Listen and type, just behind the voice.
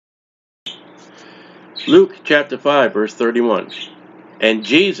Luke chapter 5, verse 31. And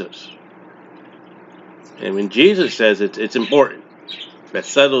Jesus, and when Jesus says it, it's important. That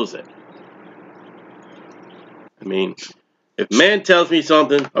settles it. I mean, if man tells me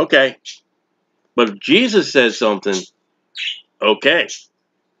something, okay. But if Jesus says something, okay.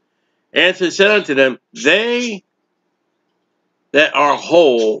 Answer said unto them, they that are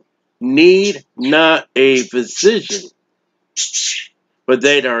whole need not a physician, but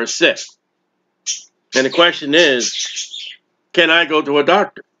they that are sick. And the question is, can I go to a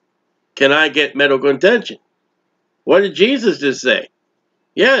doctor? Can I get medical attention? What did Jesus just say?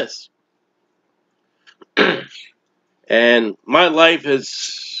 Yes. And my life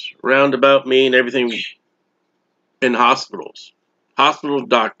is round about me and everything in hospitals, hospital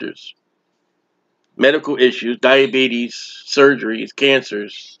doctors, medical issues, diabetes, surgeries,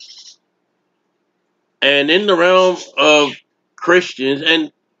 cancers. And in the realm of Christians,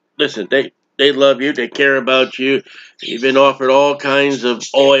 and listen, they love you, they care about you. You've been offered all kinds of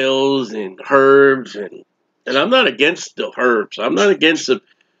oils and herbs, and I'm not against the herbs. I'm not against the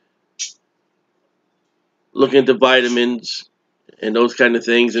looking into vitamins and those kind of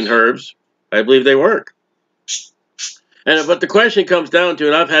things and herbs. I believe they work. And but the question comes down to,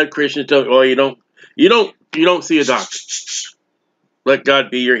 and I've had Christians tell me, "Oh, you don't see a doctor. Let God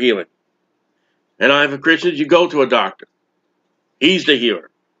be your healing." And I have a Christian, you go to a doctor. He's the healer.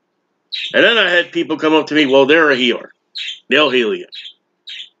 And then I had people come up to me, well, they're a healer. They'll heal you.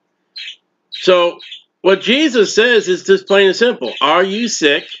 So what Jesus says is just plain and simple. Are you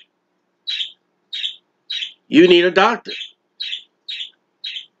sick? You need a doctor.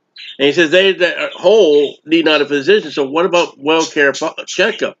 And he says they that are whole need not a physician. So what about well-care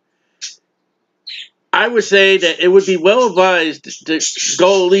checkup? I would say that it would be well advised to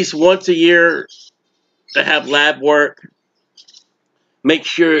go at least once a year to have lab work. Make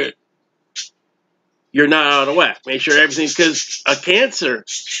sure you're not out of whack. Make sure everything's, because a cancer,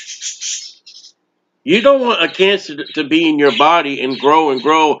 you don't want a cancer to be in your body and grow,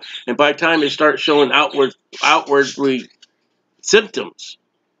 and by the time it starts showing outwardly symptoms,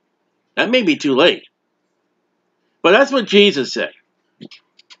 that may be too late. But that's what Jesus said.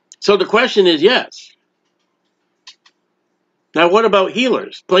 So the question is yes. Now what about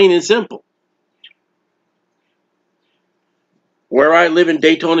healers? Plain and simple. Where I live in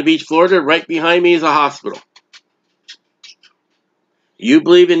Daytona Beach, Florida, right behind me is a hospital. You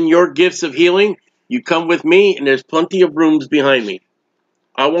believe in your gifts of healing, you come with me, and there's plenty of rooms behind me.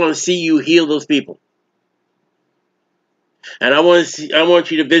 I want to see you heal those people. And I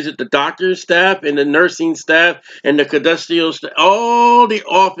want you to visit the doctor's staff and the nursing staff and the custodial staff, all the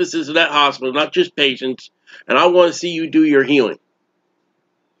offices of that hospital, not just patients. And I want to see you do your healing.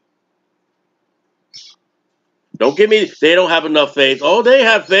 Don't give me, they don't have enough faith. Oh, they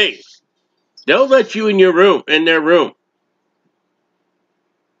have faith. They'll let you in their room.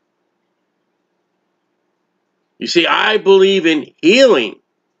 You see, I believe in healing.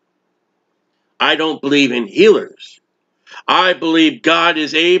 I don't believe in healers. I believe God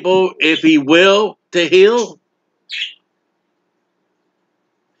is able, if he will, to heal.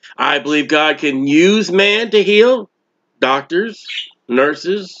 I believe God can use man to heal. Doctors,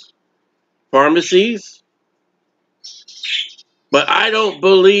 nurses, pharmacies. But I don't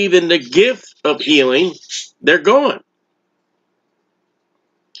believe in the gift of healing. They're gone.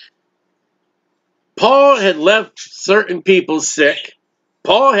 Paul had left certain people sick.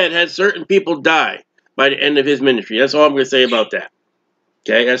 Paul had certain people die by the end of his ministry. That's all I'm going to say about that.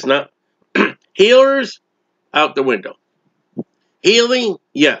 Okay, that's not... Healers, out the window. Healing,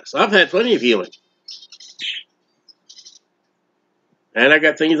 yes. I've had plenty of healing. And I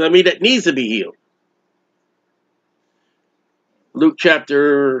got things on me that needs to be healed. Luke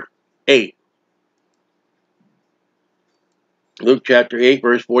chapter 8. Luke chapter 8,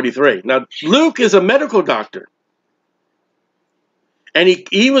 verse 43. Now, Luke is a medical doctor. And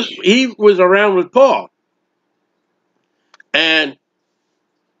he was around with Paul. And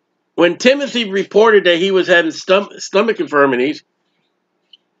when Timothy reported that he was having stomach infirmities,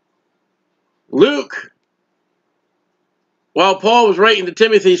 Luke, while Paul was writing to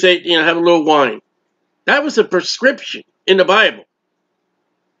Timothy, said, have a little wine. That was a prescription in the Bible.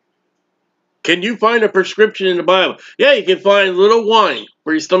 Can you find a prescription in the Bible? Yeah, you can find a little wine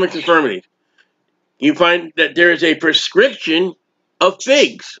for your stomach infirmities. You find that there is a prescription of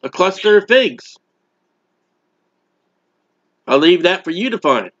figs, a cluster of figs. I'll leave that for you to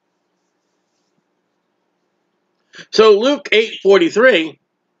find. So Luke 8:43,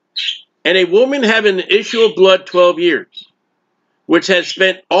 and a woman having an issue of blood 12 years, which had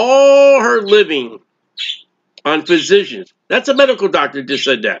spent all her living on physicians. That's a medical doctor just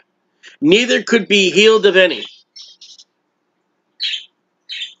said that. neither could be healed of any.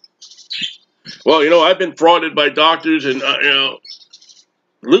 Well, I've been frauded by doctors, and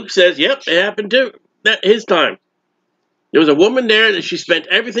Luke says, yep, it happened too. That his time. There was a woman there that she spent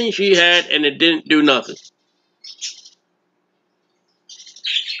everything she had, and it didn't do nothing.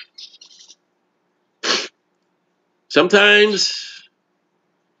 Sometimes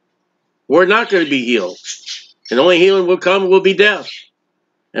we're not going to be healed. And the only healing will be death.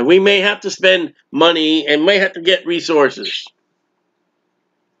 And we may have to spend money and may have to get resources.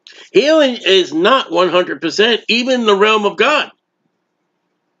 Healing is not 100%, even in the realm of God.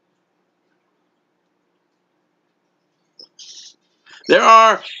 There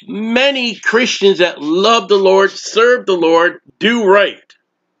are many Christians that love the Lord, serve the Lord, do right,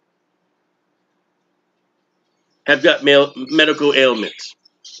 have got medical ailments.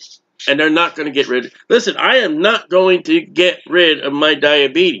 And they're not going to get rid of it. Listen, I am not going to get rid of my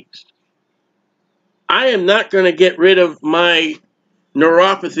diabetes. I am not going to get rid of my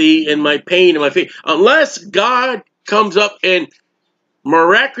neuropathy and my pain in my feet unless God comes up and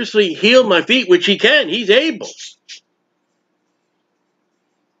miraculously heal my feet, which he can. He's able.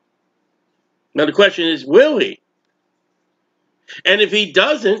 Now the question is, will he? And if he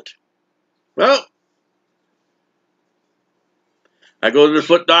doesn't, well, I go to the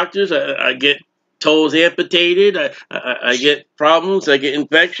foot doctors, I get toes amputated, I get problems, I get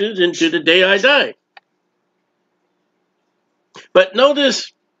infections into the day I die. But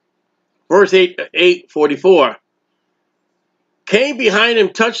notice verse 8:44. Came behind him,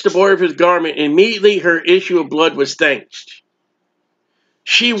 touched the border of his garment. Immediately her issue of blood was stanched.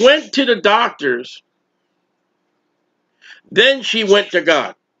 She went to the doctors. Then she went to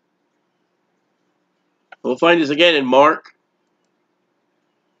God. We'll find this again in Mark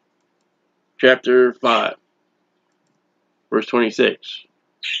chapter 5, verse 26.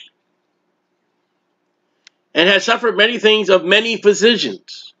 And had suffered many things of many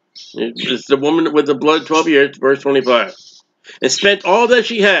physicians. It's the woman with the blood 12 years, verse 25. And spent all that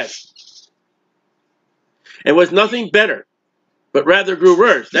she had. And was nothing better, but rather grew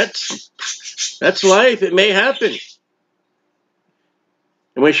worse. That's life. It may happen.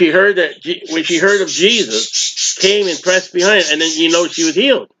 And when she heard of Jesus, came and pressed behind, and then she was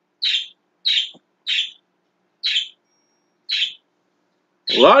healed.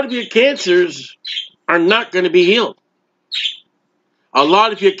 A lot of your cancers are not going to be healed. A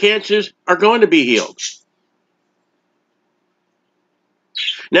lot of your cancers are going to be healed.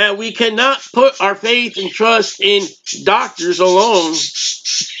 Now, we cannot put our faith and trust in doctors alone.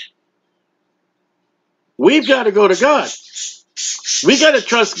 We've got to go to God. We got to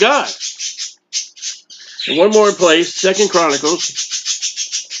trust God. And one more place, 2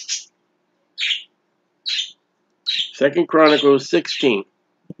 Chronicles. 2 Chronicles 16.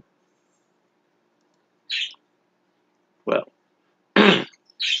 Well.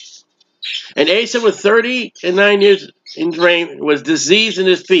 And Asa was 39 years in his reign, was diseased in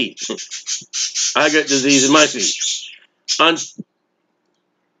his feet. I got disease in my feet.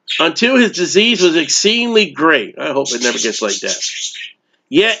 Until his disease was exceedingly great. I hope it never gets like that.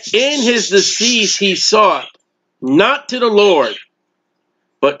 Yet in his disease he sought not to the Lord,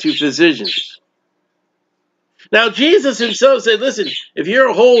 but to physicians. Now Jesus himself said, listen, if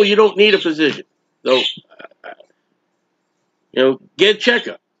you're whole, you don't need a physician. So, get a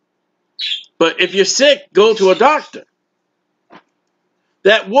checkup. But if you're sick, go to a doctor.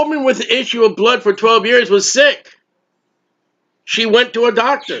 That woman with the issue of blood for 12 years was sick. She went to a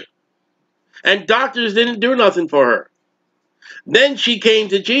doctor. And doctors didn't do nothing for her. Then she came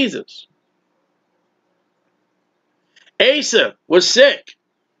to Jesus. Asa was sick.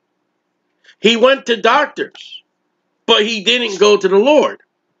 He went to doctors. But he didn't go to the Lord.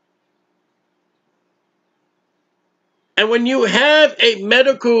 And when you have a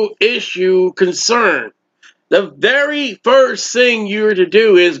medical issue concern, the very first thing you're to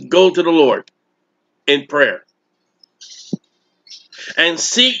do is go to the Lord in prayer. And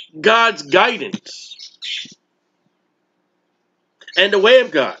seek God's guidance. And the way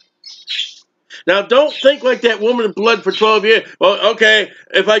of God. Now, don't think like that woman of blood for 12 years. Well, okay,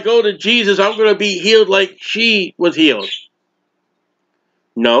 if I go to Jesus, I'm going to be healed like she was healed.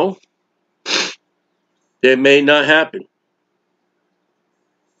 No. It may not happen.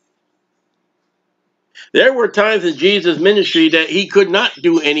 There were times in Jesus' ministry that he could not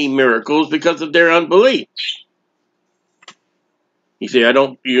do any miracles because of their unbelief. You say,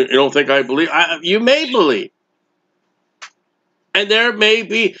 you don't think I believe? You may believe. And there may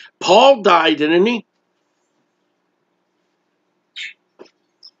be, Paul died, didn't he?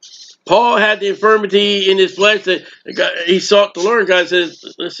 Paul had the infirmity in his flesh that he sought the Lord. God says,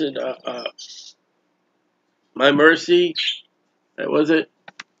 listen, my mercy, that was it.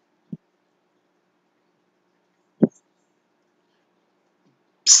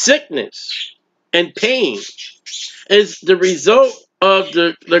 Sickness and pain is the result of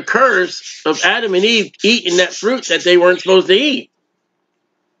the curse of Adam and Eve eating that fruit that they weren't supposed to eat.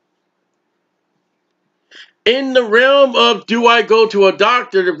 In the realm of do I go to a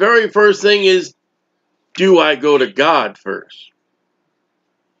doctor, the very first thing is, do I go to God first?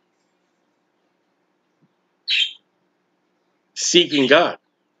 Seeking God.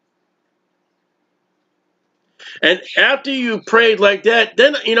 And after you prayed like that,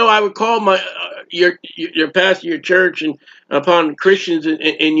 then, I would call my your pastor, your church, and upon Christians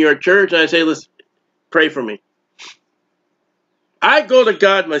in your church, and I say, listen, pray for me. I go to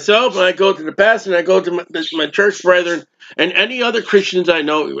God myself, and I go to the pastor, and I go to my church brethren, and any other Christians I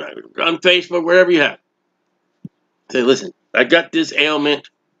know on Facebook, wherever you have. Say, listen, I got this ailment.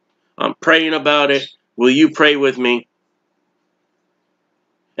 I'm praying about it. Will you pray with me?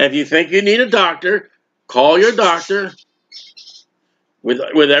 If you think you need a doctor, call your doctor.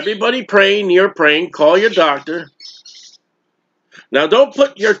 With everybody praying, you're praying, call your doctor. Now, don't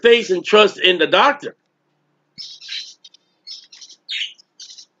put your faith and trust in the doctor.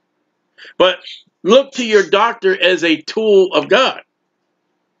 But look to your doctor as a tool of God.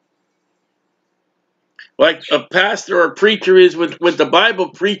 Like a pastor or preacher is with the Bible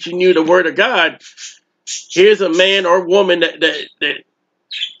preaching you the word of God. Here's a man or woman that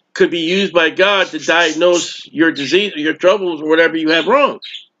could be used by God to diagnose your disease or your troubles or whatever you have wrong.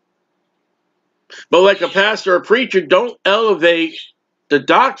 But like a pastor or preacher, don't elevate the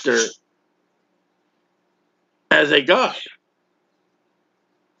doctor as a God.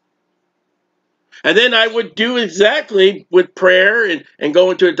 And then I would do exactly with prayer and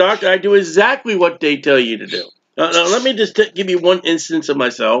going to a doctor, I do exactly what they tell you to do. Now let me just give you one instance of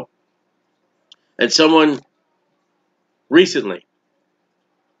myself and someone recently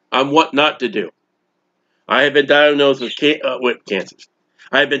on what not to do. I have been diagnosed with cancers.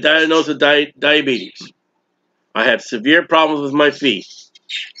 I have been diagnosed with diabetes. I have severe problems with my feet.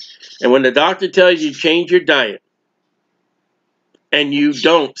 And when the doctor tells you change your diet, and you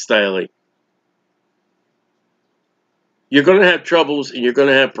don't, Stiley, you're going to have troubles and you're going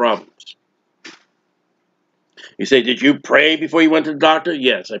to have problems. You say, did you pray before you went to the doctor?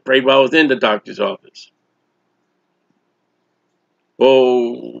 Yes, I prayed while I was in the doctor's office.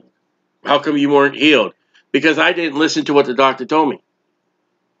 Well, how come you weren't healed? Because I didn't listen to what the doctor told me.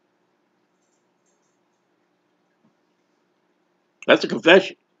 That's a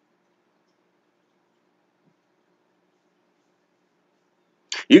confession.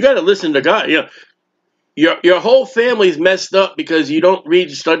 You got to listen to God. Your whole family's messed up because you don't read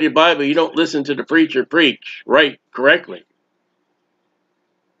and study the Bible. You don't listen to the preacher preach correctly.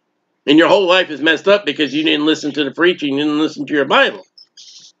 And your whole life is messed up because you didn't listen to the preaching. You didn't listen to your Bible.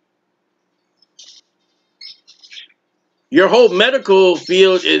 Your whole medical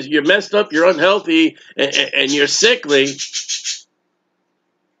field is you're messed up, you're unhealthy, and you're sickly.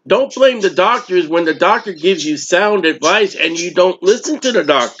 Don't blame the doctors when the doctor gives you sound advice and you don't listen to the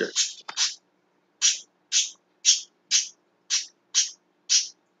doctor.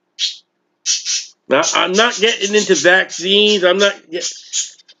 Now, I'm not getting into vaccines. I'm not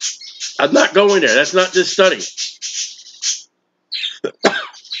going there. That's not this study.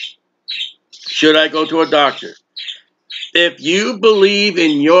 Should I go to a doctor? If you believe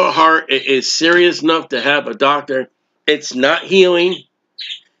in your heart it is serious enough to have a doctor, it's not healing.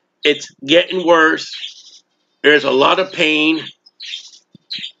 It's getting worse. There's a lot of pain.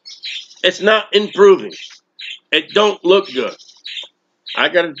 It's not improving. It don't look good. I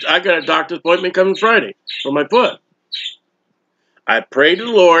got a doctor's appointment coming Friday for my foot. I pray to the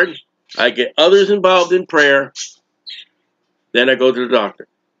Lord. I get others involved in prayer. Then I go to the doctor.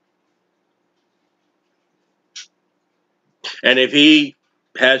 And if he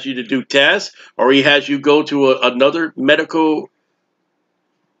has you to do tests or he has you go to another medical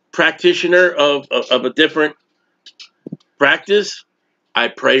practitioner of a different practice, I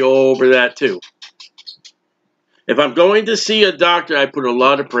pray over that too. If I'm going to see a doctor, I put a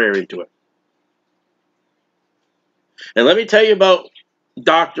lot of prayer into it. And let me tell you about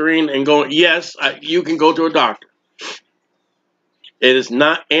doctoring and going, yes, you can go to a doctor. It is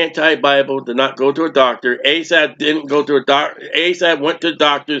not anti-Bible to not go to a doctor. Asaph didn't go to a doctor. Asaph went to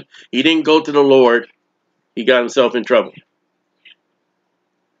doctors. He didn't go to the Lord. He got himself in trouble.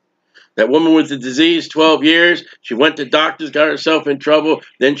 That woman with the disease, 12 years, she went to doctors, got herself in trouble.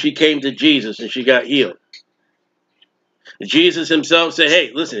 Then she came to Jesus and she got healed. Jesus himself said,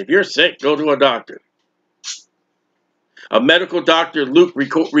 hey, listen, if you're sick, go to a doctor. A medical doctor, Luke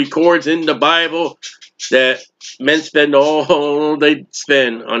records in the Bible that men spend all they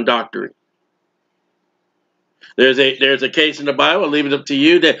spend on doctoring. There's a case in the Bible, I'll leave it up to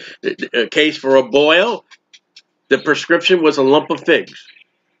you, that a case for a boil, the prescription was a lump of figs.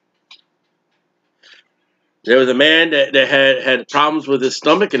 There was a man that had problems with his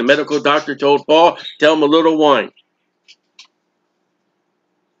stomach, and the medical doctor told Paul, tell him a little wine.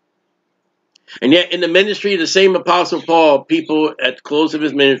 And yet in the ministry of the same Apostle Paul, people at the close of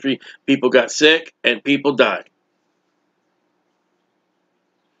his ministry, people got sick and people died.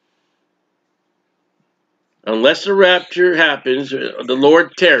 Unless the rapture happens, the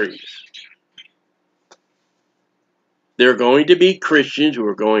Lord tarries, there are going to be Christians who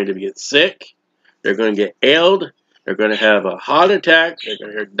are going to get sick, they're going to get ailed, they're going to have a heart attack, they're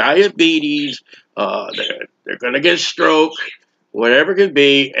going to have diabetes, they're going to get stroke, whatever it could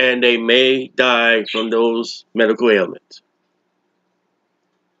be, and they may die from those medical ailments.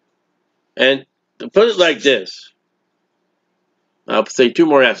 And to put it like this, I'll say two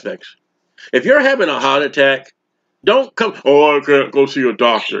more aspects. If you're having a heart attack, don't come, oh, I can't go see a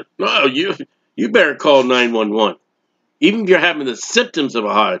doctor. No, you better call 911. Even if you're having the symptoms of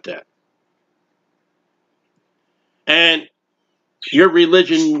a heart attack. And your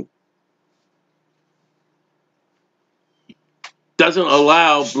religion doesn't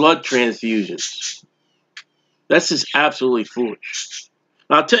allow blood transfusions. That's just absolutely foolish.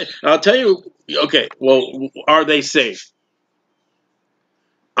 I'll tell you, okay, well, are they safe?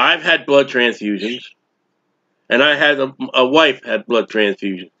 I've had blood transfusions, and I had a wife had blood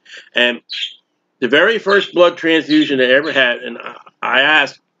transfusion. And the very first blood transfusion I ever had, and I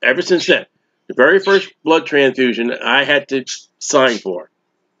asked ever since then, the very first blood transfusion I had to sign for.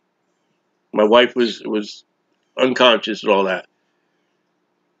 My wife was unconscious and all that.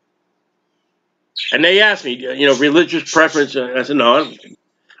 And they asked me, religious preference. I said, no.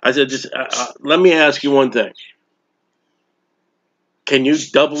 I said, just let me ask you one thing. Can you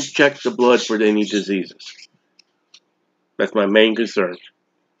double check the blood for any diseases? That's my main concern.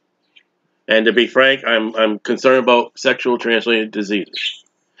 And to be frank, I'm concerned about sexual transmitted diseases.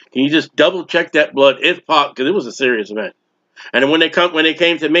 Can you just double check that blood if possible? Because it was a serious event. And when they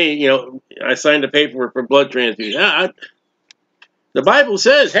came to me, I signed the paperwork for blood transfusion. The Bible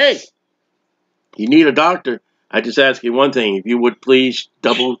says, hey, you need a doctor. I just ask you one thing. If you would please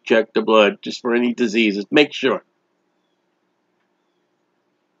double check the blood just for any diseases. Make sure.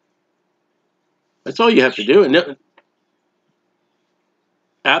 That's all you have to do. And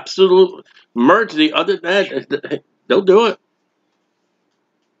absolute emergency, other than that, they'll do it.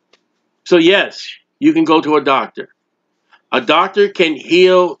 So yes, you can go to a doctor. A doctor can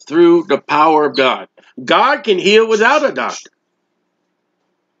heal through the power of God. God can heal without a doctor.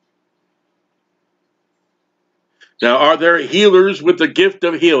 Now, are there healers with the gift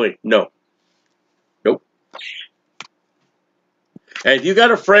of healing? No. Nope. And if you got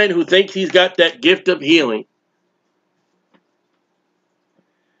a friend who thinks he's got that gift of healing,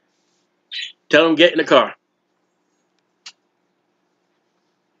 tell him get in the car.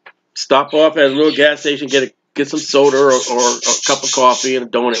 Stop off at a little gas station, get some soda or a cup of coffee and a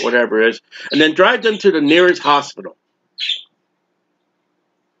donut, whatever it is, and then drive them to the nearest hospital.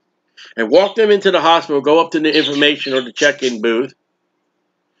 And walk them into the hospital, go up to the information or the check-in booth.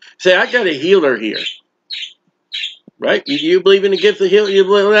 Say, I got a healer here. Right? You believe in the gift of healing? You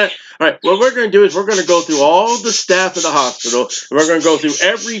believe in that? All right. What we're going to do is we're going to go through all the staff of the hospital. And we're going to go through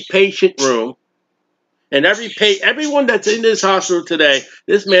every patient room. And everyone that's in this hospital today,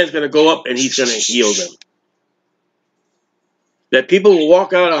 this man's going to go up and he's going to heal them. That people will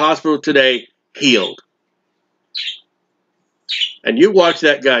walk out of the hospital today healed. And you watch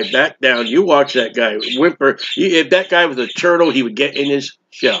that guy back down. You watch that guy whimper. If that guy was a turtle, he would get in his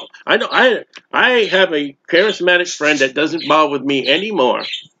shell. I know. I have a charismatic friend that doesn't bother with me anymore.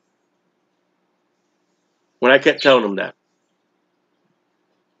 When I kept telling him that.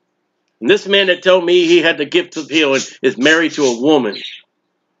 And this man that told me he had the gift of healing is married to a woman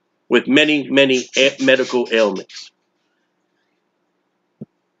with many, many medical ailments.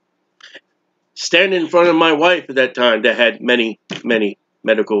 Standing in front of my wife at that time that had many, many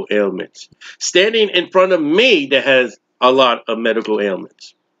medical ailments. Standing in front of me that has a lot of medical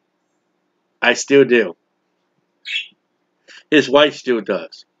ailments. I still do. His wife still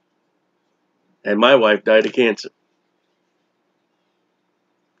does. And my wife died of cancer.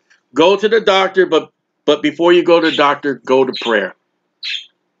 Go to the doctor, but before you go to the doctor, go to prayer.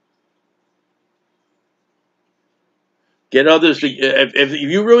 Get others to, if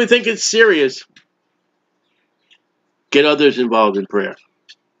you really think it's serious, Get others involved in prayer.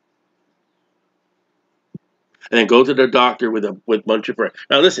 And then go to the doctor with a bunch of prayer.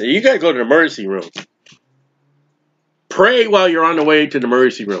 Now listen, you got to go to the emergency room. Pray while you're on the way to the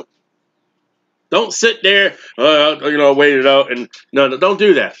emergency room. Don't sit there, wait it out. And no, don't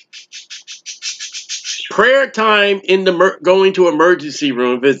do that. Prayer time in the going to emergency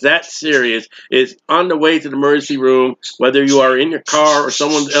room, if it's that serious, is on the way to the emergency room, whether you are in your car or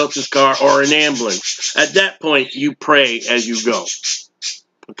someone else's car or an ambulance. At that point, you pray as you go.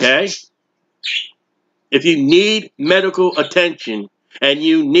 Okay? If you need medical attention and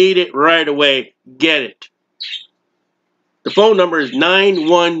you need it right away, get it. The phone number is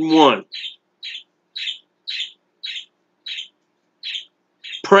 911.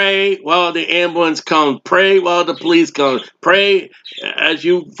 Pray while the ambulance comes. Pray while the police come. Pray as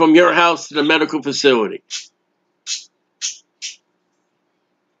you from your house to the medical facility.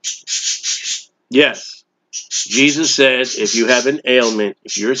 Yes, Jesus said if you have an ailment,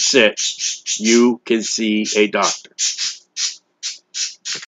 if you're sick, you can see a doctor.